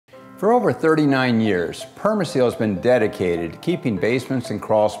For over 39 years, Perma-Seal has been dedicated to keeping basements and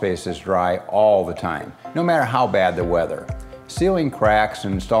crawl spaces dry all the time, no matter how bad the weather. Sealing cracks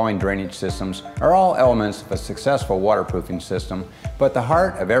and installing drainage systems are all elements of a successful waterproofing system, but the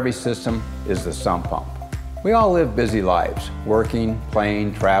heart of every system is the sump pump. We all live busy lives, working,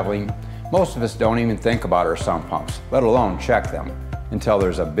 playing, traveling. Most of us don't even think about our sump pumps, let alone check them, until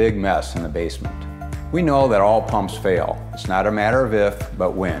there's a big mess in the basement. We know that all pumps fail. It's not a matter of if,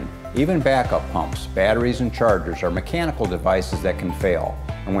 but when. Even backup pumps, batteries, and chargers are mechanical devices that can fail.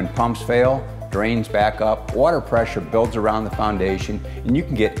 And when pumps fail, drains back up, water pressure builds around the foundation, and you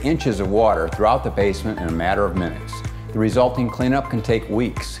can get inches of water throughout the basement in a matter of minutes. The resulting cleanup can take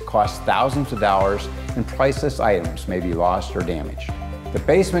weeks, cost thousands of dollars, and priceless items may be lost or damaged. The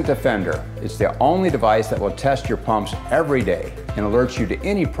Basement Defender is the only device that will test your pumps every day and alerts you to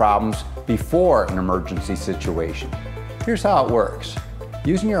any problems before an emergency situation. Here's how it works.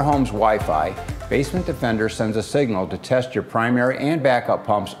 Using your home's Wi-Fi, Basement Defender sends a signal to test your primary and backup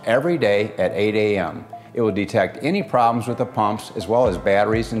pumps every day at 8 a.m. It will detect any problems with the pumps as well as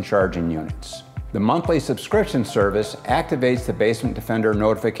batteries and charging units. The monthly subscription service activates the Basement Defender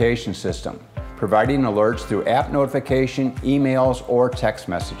notification system, providing alerts through app notification, emails, or text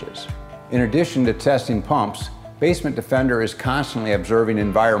messages. In addition to testing pumps, Basement Defender is constantly observing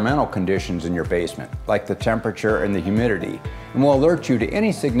environmental conditions in your basement, like the temperature and the humidity, and will alert you to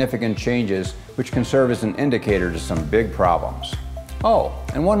any significant changes which can serve as an indicator to some big problems. Oh,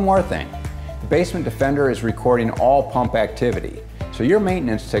 and one more thing. The Basement Defender is recording all pump activity, so your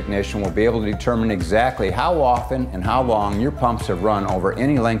maintenance technician will be able to determine exactly how often and how long your pumps have run over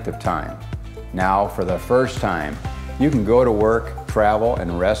any length of time. Now, for the first time, you can go to work, travel,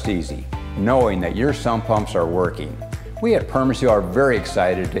 and rest easy, knowing that your sump pumps are working. We at Perma-Seal are very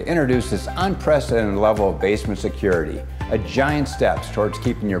excited to introduce this unprecedented level of basement security, a giant step towards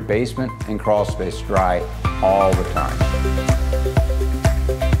keeping your basement and crawl space dry all the time.